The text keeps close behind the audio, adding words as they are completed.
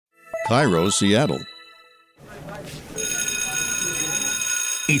Cairo, Seattle.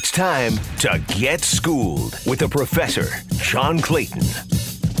 It's time to get schooled with the professor, John Clayton.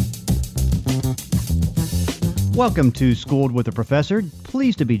 Welcome to Schooled with the Professor.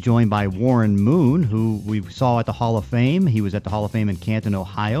 Pleased to be joined by Warren Moon, who we saw at the Hall of Fame. He was at the Hall of Fame in Canton,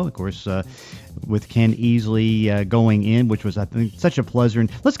 Ohio, of course, with Ken Easley going in, which was, I think, such a pleasure. And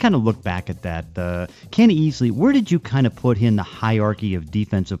let's kind of look back at that. Ken Easley, where did you kind of put him in the hierarchy of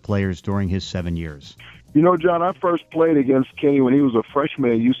defensive players during his 7 years? You know, John, I first played against Kenny when he was a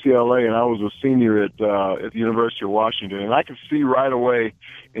freshman at UCLA, and I was a senior at the University of Washington. And I could see right away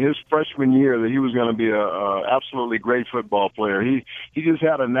in his freshman year that he was going to be a absolutely great football player. He just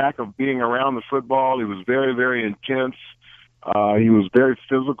had a knack of being around the football. He was very, very intense. He was very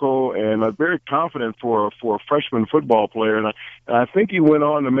physical and very confident for a freshman football player. And I think he went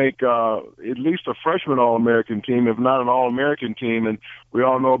on to make at least a freshman All-American team, if not an All-American team. And we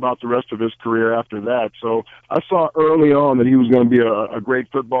all know about the rest of his career after that. So I saw early on that he was going to be a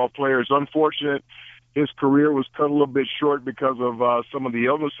great football player. It's unfortunate his career was cut a little bit short because of some of the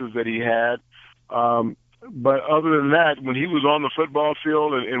illnesses that he had. But other than that, when he was on the football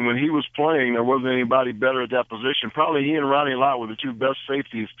field and when he was playing, there wasn't anybody better at that position. Probably he and Ronnie Lott were the two best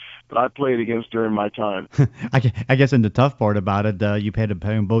safeties that I played against during my time. I guess in the tough part about it, you had to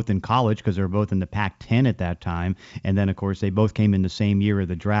play them both in college because they were both in the Pac-10 at that time. And then, of course, they both came in the same year of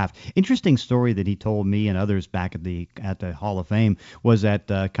the draft. Interesting story that he told me and others back at the Hall of Fame was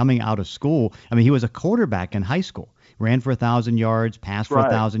that coming out of school, I mean, he was a quarterback in high school. Ran for 1,000 yards, passed for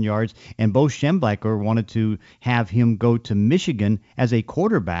 1,000 yards, and Bo Schembechler wanted to have him go to Michigan as a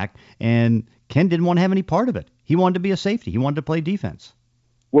quarterback, and Ken didn't want to have any part of it. He wanted to be a safety. He wanted to play defense.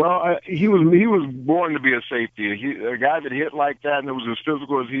 Well, he was born to be a safety. A guy that hit like that and that was as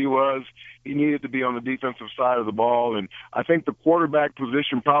physical as he was, he needed to be on the defensive side of the ball. And I think the quarterback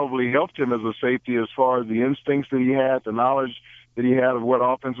position probably helped him as a safety as far as the instincts that he had, the knowledge that he had of what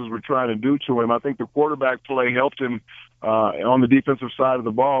offenses were trying to do to him. I think the quarterback play helped him on the defensive side of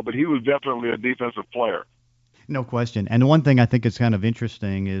the ball, but he was definitely a defensive player. No question. And the one thing I think is kind of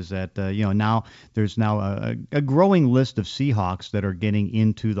interesting is that, now there's now a growing list of Seahawks that are getting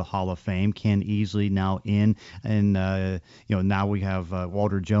into the Hall of Fame. Ken Easley now in, and, now we have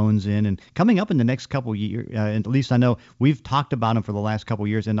Walter Jones in. And coming up in the next couple years, at least I know we've talked about him for the last couple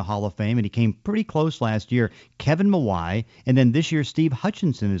years in the Hall of Fame, and he came pretty close last year. Kevin Mawai, and then this year Steve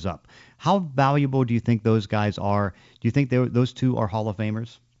Hutchinson is up. How valuable do you think those guys are? Do you think those two are Hall of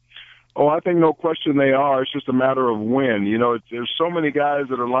Famers? Oh, I think no question they are. It's just a matter of when. You know, there's so many guys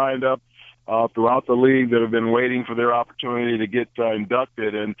that are lined up throughout the league that have been waiting for their opportunity to get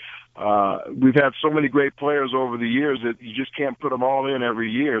inducted. And we've had so many great players over the years that you just can't put them all in every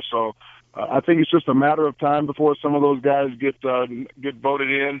year. So I think it's just a matter of time before some of those guys get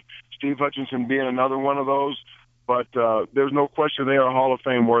voted in, Steve Hutchinson being another one of those. But there's no question they are Hall of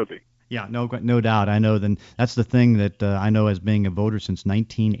Fame worthy. Yeah, no doubt. I know. Then that's the thing that I know as being a voter since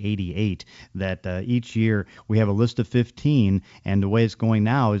 1988, that each year we have a list of 15, and the way it's going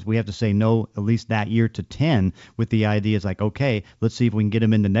now is we have to say no at least that year to 10, with the idea is like, okay, let's see if we can get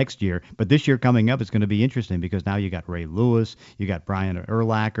them in the next year. But this year coming up is going to be interesting because now you got Ray Lewis, you got Brian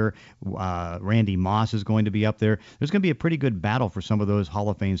Urlacher, Randy Moss is going to be up there. There's going to be a pretty good battle for some of those Hall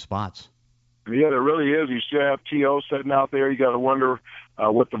of Fame spots. Yeah, there really is. You still have T.O. sitting out there. You got to wonder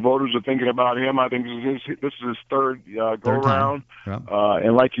what the voters are thinking about him. I think this is his third go-round. Yep.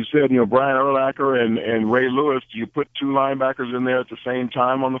 And like you said, Brian Urlacher and Ray Lewis, you put two linebackers in there at the same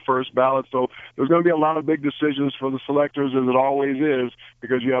time on the first ballot. So there's going to be a lot of big decisions for the selectors, as it always is,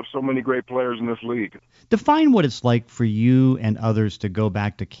 because you have so many great players in this league. Define what it's like for you and others to go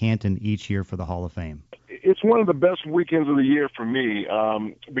back to Canton each year for the Hall of Fame. It's one of the best weekends of the year for me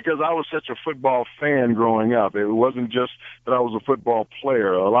because I was such a football fan growing up. It wasn't just that I was a football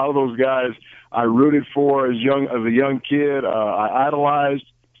player. A lot of those guys I rooted for as a young kid. I idolized.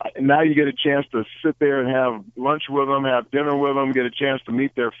 Now you get a chance to sit there and have lunch with them, have dinner with them, get a chance to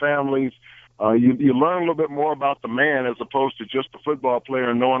meet their families. You learn a little bit more about the man as opposed to just the football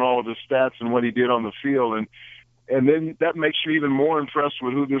player and knowing all of his stats and what he did on the field. And then that makes you even more impressed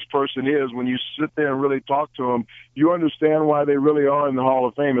with who this person is. When you sit there and really talk to them, you understand why they really are in the Hall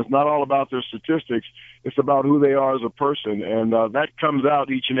of Fame. It's not all about their statistics. It's about who they are as a person. And that comes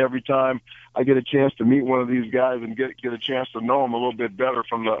out each and every time I get a chance to meet one of these guys and get a chance to know them a little bit better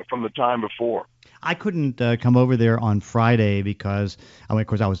from the time before. I couldn't come over there on Friday because, of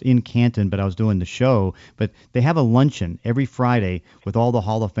course, I was in Canton, but I was doing the show. But they have a luncheon every Friday with all the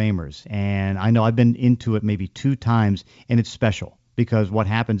Hall of Famers. And I know I've been into it maybe 2 times, and it's special. because what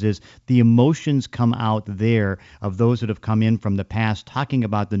happens is the emotions come out there of those that have come in from the past talking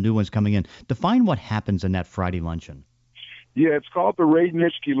about the new ones coming in. Define what happens in that Friday luncheon. Yeah, it's called the Ray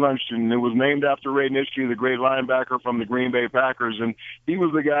Nitschke Luncheon. It was named after Ray Nitschke, the great linebacker from the Green Bay Packers, and he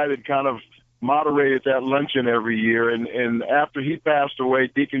was the guy that kind of moderated that luncheon every year. And after he passed away,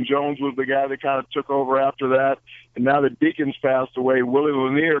 Deacon Jones was the guy that kind of took over after that. And now that Deacon's passed away, Willie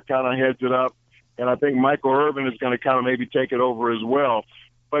Lanier kind of heads it up, and I think Michael Irvin is going to kind of maybe take it over as well.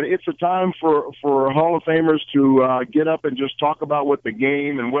 But it's a time for Hall of Famers to get up and just talk about what the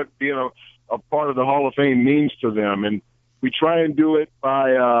game and what being a part of the Hall of Fame means to them. And we try and do it by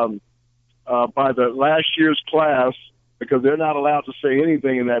the last year's class, because they're not allowed to say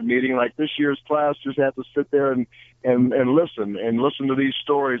anything in that meeting. Like this year's class just have to sit there and listen to these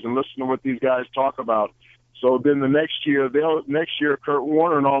stories and listen to what these guys talk about. So then the next year, Kurt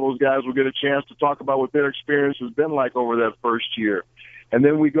Warner and all those guys will get a chance to talk about what their experience has been like over that first year. And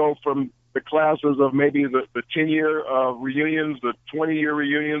then we go from the classes of maybe the 10-year reunions, the 20-year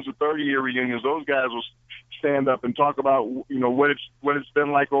reunions, the 30-year reunions. Those guys will stand up and talk about, what it's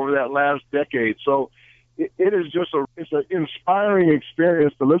been like over that last decade. So it is just it's an inspiring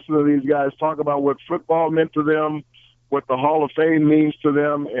experience to listen to these guys talk about what football meant to them, what the Hall of Fame means to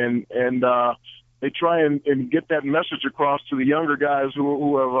them, and they try and get that message across to the younger guys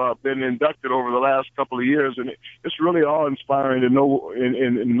who have been inducted over the last couple of years. And it's really awe-inspiring to know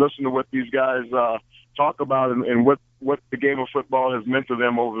and listen to what these guys talk about and what the game of football has meant to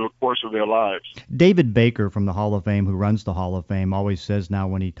them over the course of their lives. David Baker from the Hall of Fame, who runs the Hall of Fame, always says now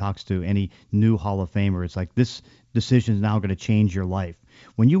when he talks to any new Hall of Famer, it's like, this decision is now going to change your life.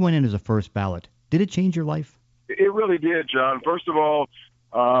 When you went in as a first ballot, did it change your life? It really did, John. First of all,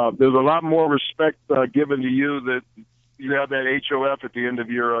 there's a lot more respect given to you that you have that HOF at the end of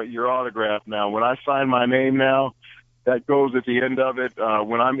your autograph now. When I sign my name now, that goes at the end of it.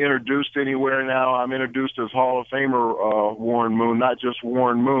 When I'm introduced anywhere now, I'm introduced as Hall of Famer Warren Moon, not just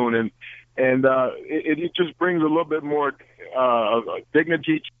Warren Moon. And it just brings a little bit more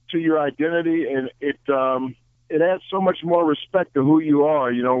dignity to your identity, and it adds so much more respect to who you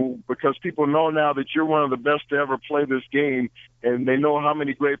are, because people know now that you're one of the best to ever play this game, and they know how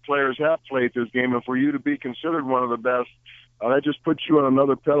many great players have played this game. And for you to be considered one of the best, that just puts you on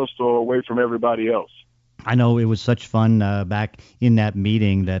another pedestal away from everybody else. I know it was such fun back in that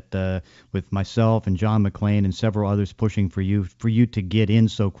meeting that with myself and John McClain and several others pushing for you to get in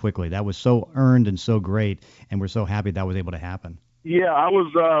so quickly. That was so earned and so great, and we're so happy that was able to happen. Yeah, I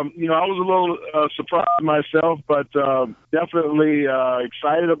was a little surprised myself, but definitely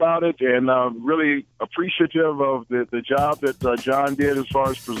excited about it, and really appreciative of the job that John did as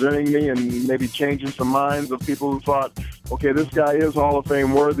far as presenting me and maybe changing some minds of people who thought, okay, this guy is Hall of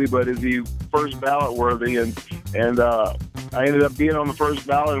Fame worthy, but is he first ballot worthy? And I ended up being on the first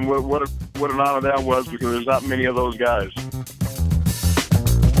ballot, and what an honor that was, because there's not many of those guys.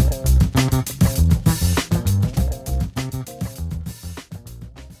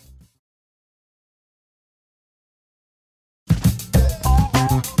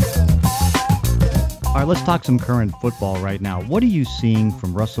 All right, let's talk some current football right now. What are you seeing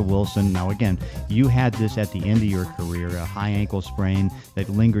from Russell Wilson? Now, again, you had this at the end of your career, a high ankle sprain that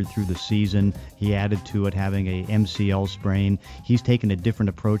lingered through the season. He added to it having a MCL sprain. He's taken a different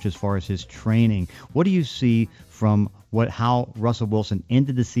approach as far as his training. What do you see from how Russell Wilson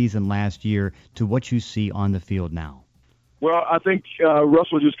ended the season last year to what you see on the field now? Well, I think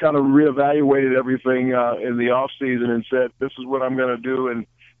Russell just kind of reevaluated everything in the offseason and said, this is what I'm going to do, and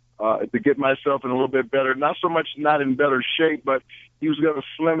to get myself in a little bit better, not in better shape, but he was going to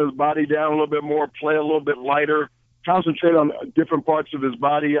slim his body down a little bit more, play a little bit lighter, concentrate on different parts of his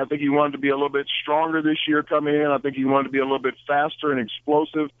body. I think he wanted to be a little bit stronger this year coming in. I think he wanted to be a little bit faster and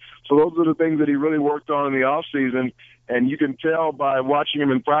explosive. So those are the things that he really worked on in the offseason. And you can tell by watching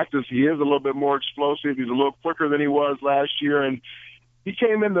him in practice, he is a little bit more explosive. He's a little quicker than he was last year. And he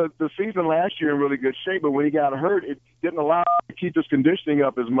came into the season last year in really good shape, but when he got hurt, it didn't allow him to keep his conditioning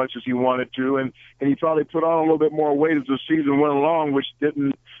up as much as he wanted to, and he probably put on a little bit more weight as the season went along, which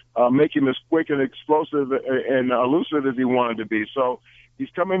didn't make him as quick and explosive and elusive as he wanted to be. So he's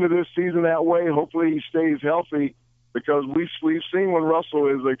come into this season that way. Hopefully he stays healthy, because we've seen when Russell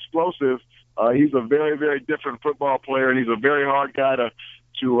is explosive, he's a very, very different football player, and he's a very hard guy to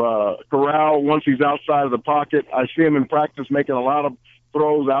corral once he's outside of the pocket. I see him in practice making a lot of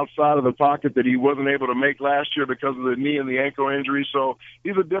throws outside of the pocket that he wasn't able to make last year because of the knee and the ankle injury. So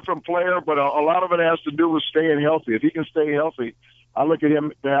he's a different player, but a lot of it has to do with staying healthy. If he can stay healthy, I look at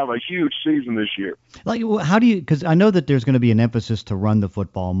him to have a huge season this year. Like, how do you? Because I know that there's going to be an emphasis to run the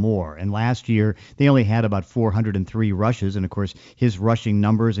football more. And last year they only had about 403 rushes, and of course his rushing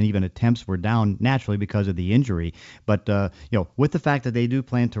numbers and even attempts were down naturally because of the injury. But with the fact that they do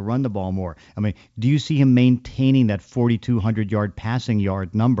plan to run the ball more, I mean, do you see him maintaining that 4,200-yard passing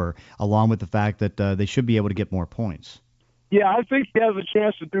yard number, along with the fact that they should be able to get more points? Yeah, I think he has a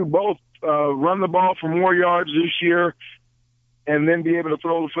chance to do both. Run the ball for more yards this year, and then be able to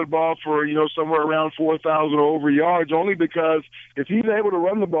throw the football for, somewhere around 4,000 or over yards, only because if he's able to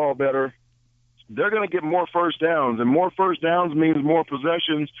run the ball better, they're going to get more first downs, and more first downs means more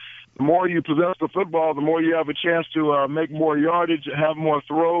possessions. The more you possess the football, the more you have a chance to make more yardage, have more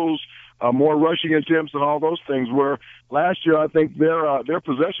throws, more rushing attempts, and all those things. Where last year, I think their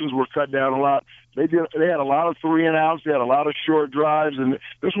possessions were cut down a lot. They had a lot of 3-and-outs. They had a lot of short drives, and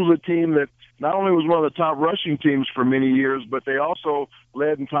this was a team that not only was one of the top rushing teams for many years, but they also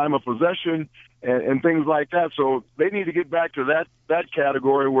led in time of possession and things like that. So they need to get back to that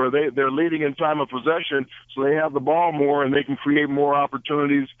category where they're leading in time of possession, so they have the ball more and they can create more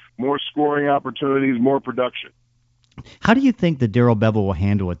opportunities, more scoring opportunities, more production. How do you think that Darrell Bevell will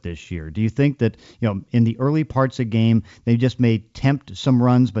handle it this year? Do you think that, in the early parts of the game, they just may tempt some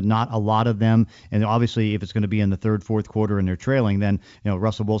runs, but not a lot of them? And obviously, if it's going to be in the third, fourth quarter and they're trailing, then,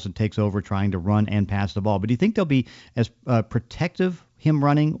 Russell Wilson takes over trying to run and pass the ball. But do you think they'll be as protective, him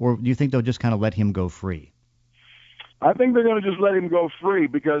running, or do you think they'll just kind of let him go free? I think they're going to just let him go free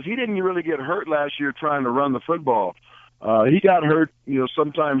because he didn't really get hurt last year trying to run the football. He got hurt,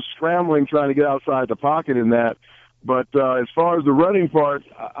 sometimes scrambling, trying to get outside the pocket in that. But as far as the running part,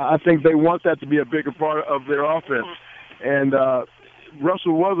 I think they want that to be a bigger part of their offense. And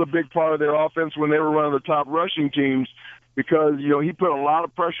Russell was a big part of their offense when they were one of the top rushing teams because, he put a lot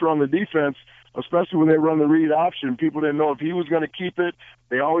of pressure on the defense, especially when they run the read option. People didn't know if he was going to keep it.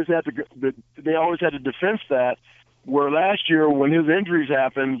 They always had to defense that. Where last year, when his injuries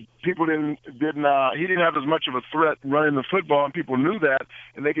happened, people he didn't have as much of a threat running the football, and people knew that,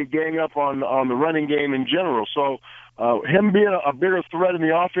 and they could gang up on the running game in general. So him being a bigger threat in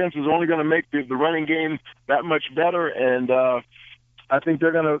the offense is only going to make the running game that much better. And I think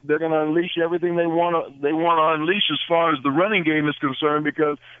they're gonna unleash everything they want to unleash as far as the running game is concerned,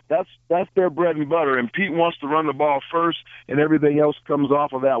 because that's their bread and butter. And Pete wants to run the ball first, and everything else comes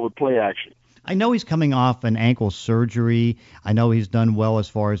off of that with play action. I know he's coming off an ankle surgery. I know he's done well as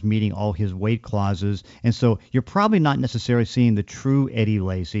far as meeting all his weight clauses. And so you're probably not necessarily seeing the true Eddie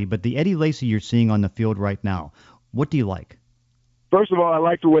Lacy, but the Eddie Lacy you're seeing on the field right now, what do you like? First of all, I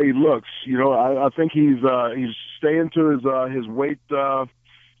like the way he looks. I think he's staying to his weight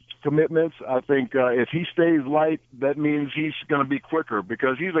commitments. I think if he stays light, that means he's going to be quicker,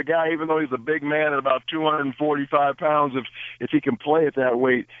 because he's a guy, even though he's a big man at about 245 pounds, if he can play at that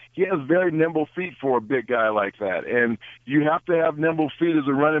weight, he has very nimble feet for a big guy like that. And you have to have nimble feet as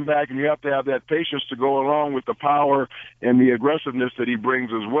a running back, and you have to have that patience to go along with the power and the aggressiveness that he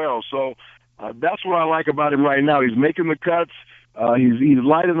brings as well. So that's what I like about him right now. He's making the cuts. He's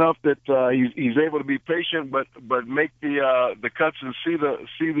light enough that he's able to be patient, but make the cuts and see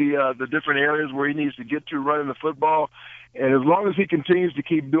the different areas where he needs to get to running the football. And as long as he continues to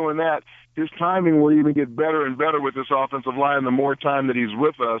keep doing that, his timing will even get better and better with this offensive line the more time that he's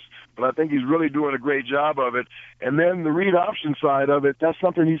with us. But I think he's really doing a great job of it. And then the read option side of it, that's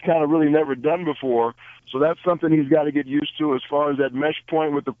something he's kind of really never done before. So that's something he's got to get used to as far as that mesh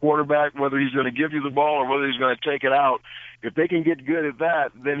point with the quarterback, whether he's going to give you the ball or whether he's going to take it out. If they can get good at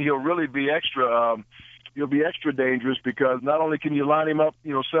that, then he'll really be extra dangerous, because not only can you line him up,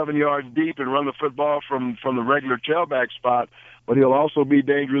 7 yards deep and run the football from the regular tailback spot, but he'll also be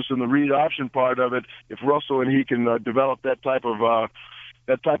dangerous in the read option part of it if Russell and he can develop that type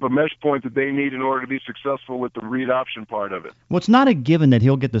of mesh point that they need in order to be successful with the read option part of it. Well, it's not a given that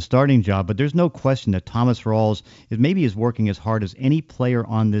he'll get the starting job, but there's no question that Thomas Rawls is working as hard as any player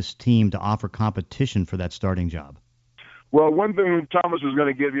on this team to offer competition for that starting job. Well, one thing Thomas is going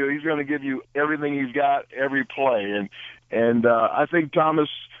to give you, he's going to give you everything he's got, every play. And I think Thomas,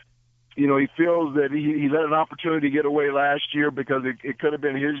 he feels that he had an opportunity to get away last year because it could have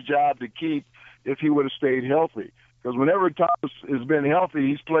been his job to keep if he would have stayed healthy. Because whenever Thomas has been healthy,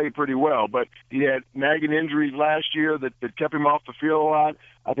 he's played pretty well. But he had nagging injuries last year that kept him off the field a lot.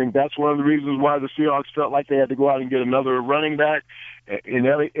 I think that's one of the reasons why the Seahawks felt like they had to go out and get another running back in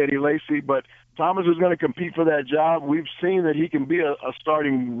Eddie Lacy. But Thomas is going to compete for that job. We've seen that he can be a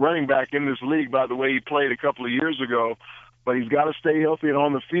starting running back in this league by the way he played a couple of years ago. But he's got to stay healthy and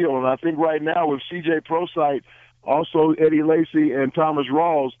on the field. And I think right now with C.J. Prosite, also Eddie Lacy, and Thomas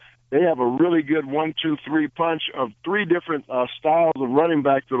Rawls, they have a really good 1-2-3 punch of three different styles of running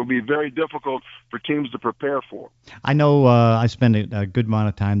back that will be very difficult for teams to prepare for. I know I spent a good amount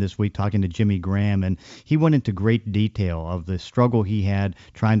of time this week talking to Jimmy Graham, and he went into great detail of the struggle he had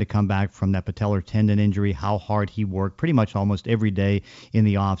trying to come back from that patellar tendon injury, how hard he worked pretty much almost every day in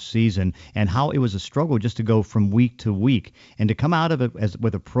the off season, and how it was a struggle just to go from week to week. And to come out of it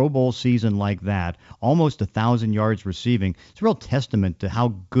with a Pro Bowl season like that, almost 1,000 yards receiving, it's a real testament to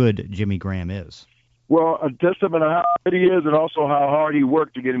how good Jimmy Graham is. Well, a testament of how good he is and also how hard he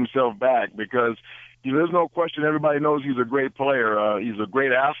worked to get himself back, because there's no question everybody knows he's a great player. He's a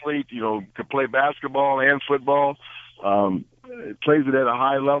great athlete, could play basketball and football, plays it at a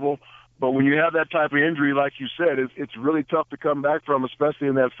high level. But when you have that type of injury, like you said, it's really tough to come back from, especially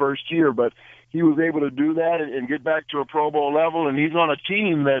in that first year. But he was able to do that and get back to a Pro Bowl level, and he's on a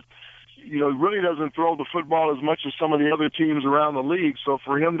team that really doesn't throw the football as much as some of the other teams around the league. So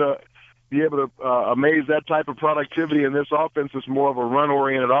for him to be able to amaze that type of productivity in this offense is more of a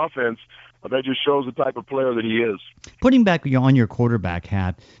run-oriented offense. That just shows the type of player that he is. Putting back on your quarterback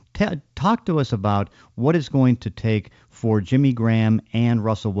hat, talk to us about what it's going to take for Jimmy Graham and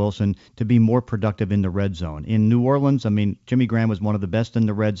Russell Wilson to be more productive in the red zone. In New Orleans, Jimmy Graham was one of the best in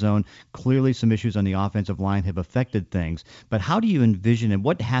the red zone. Clearly some issues on the offensive line have affected things. But how do you envision and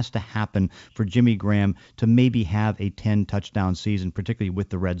what has to happen for Jimmy Graham to maybe have a 10-touchdown season, particularly with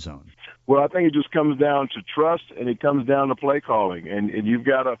the red zone? Well, I think it just comes down to trust, and it comes down to play calling. And you've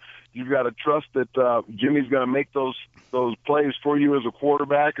got to trust that Jimmy's going to make those plays for you as a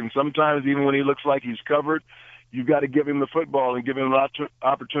quarterback. And sometimes even when he looks like he's covered, you've got to give him the football and give him an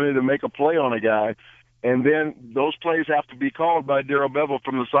opportunity to make a play on a guy. And then those plays have to be called by Darrell Bevel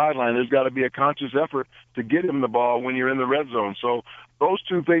from the sideline. There's got to be a conscious effort to get him the ball when you're in the red zone. So those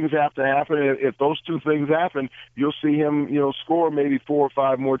two things have to happen. If those two things happen, you'll see him, score maybe 4 or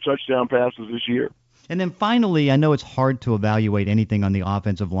 5 more touchdown passes this year. And then finally, I know it's hard to evaluate anything on the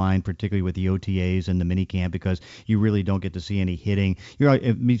offensive line, particularly with the OTAs and the minicamp, because you really don't get to see any hitting.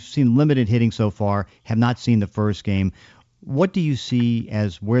 We've seen limited hitting so far, have not seen the first game. What do you see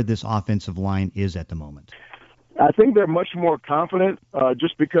as where this offensive line is at the moment? I think they're much more confident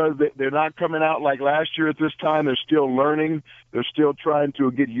just because they're not coming out like last year at this time. They're still learning. They're still trying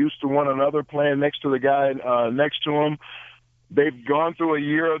to get used to one another, playing next to the guy next to them. They've gone through a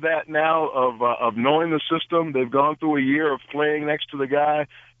year of that now, of knowing the system. They've gone through a year of playing next to the guy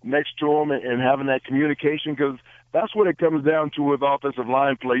next to him and having that communication, because that's what it comes down to with offensive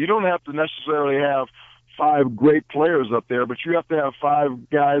line play. You don't have to necessarily have 5 great players up there, but you have to have 5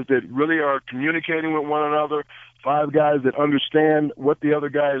 guys that really are communicating with one another, 5 guys that understand what the other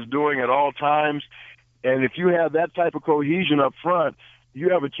guy is doing at all times. And if you have that type of cohesion up front, you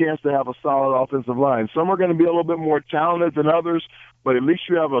have a chance to have a solid offensive line. Some are going to be a little bit more talented than others, but at least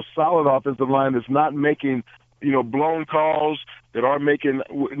you have a solid offensive line that's not making, blown calls, that are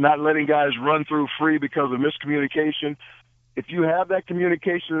not letting guys run through free because of miscommunication. If you have that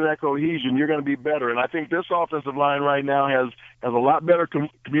communication and that cohesion, you're going to be better. And I think this offensive line right now has a lot better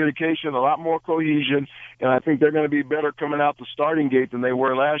communication, a lot more cohesion, and I think they're going to be better coming out the starting gate than they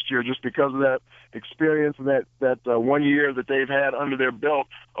were last year, just because of that experience and that 1 year that they've had under their belt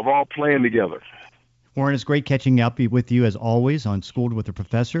of all playing together. Warren, it's great catching up with you as always on Schooled with the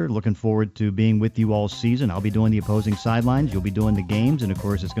Professor. Looking forward to being with you all season. I'll be doing the opposing sidelines. You'll be doing the games, and of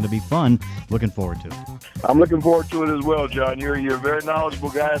course, it's going to be fun. Looking forward to it. I'm looking forward to it as well, John. You're a very knowledgeable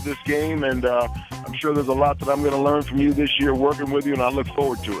guy at this game, and I'm sure there's a lot that I'm going to learn from you this year working with you, and I look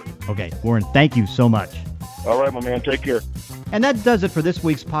forward to it. Okay, Warren, thank you so much. All right, my man. Take care. And that does it for this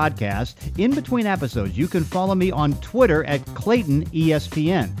week's podcast. In between episodes, you can follow me on Twitter at Clayton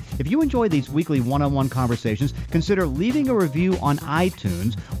ESPN. If you enjoy these weekly one-on-one conversations, consider leaving a review on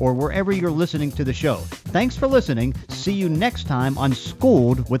iTunes or wherever you're listening to the show. Thanks for listening. See you next time on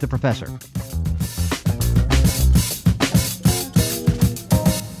Schooled with the Professor.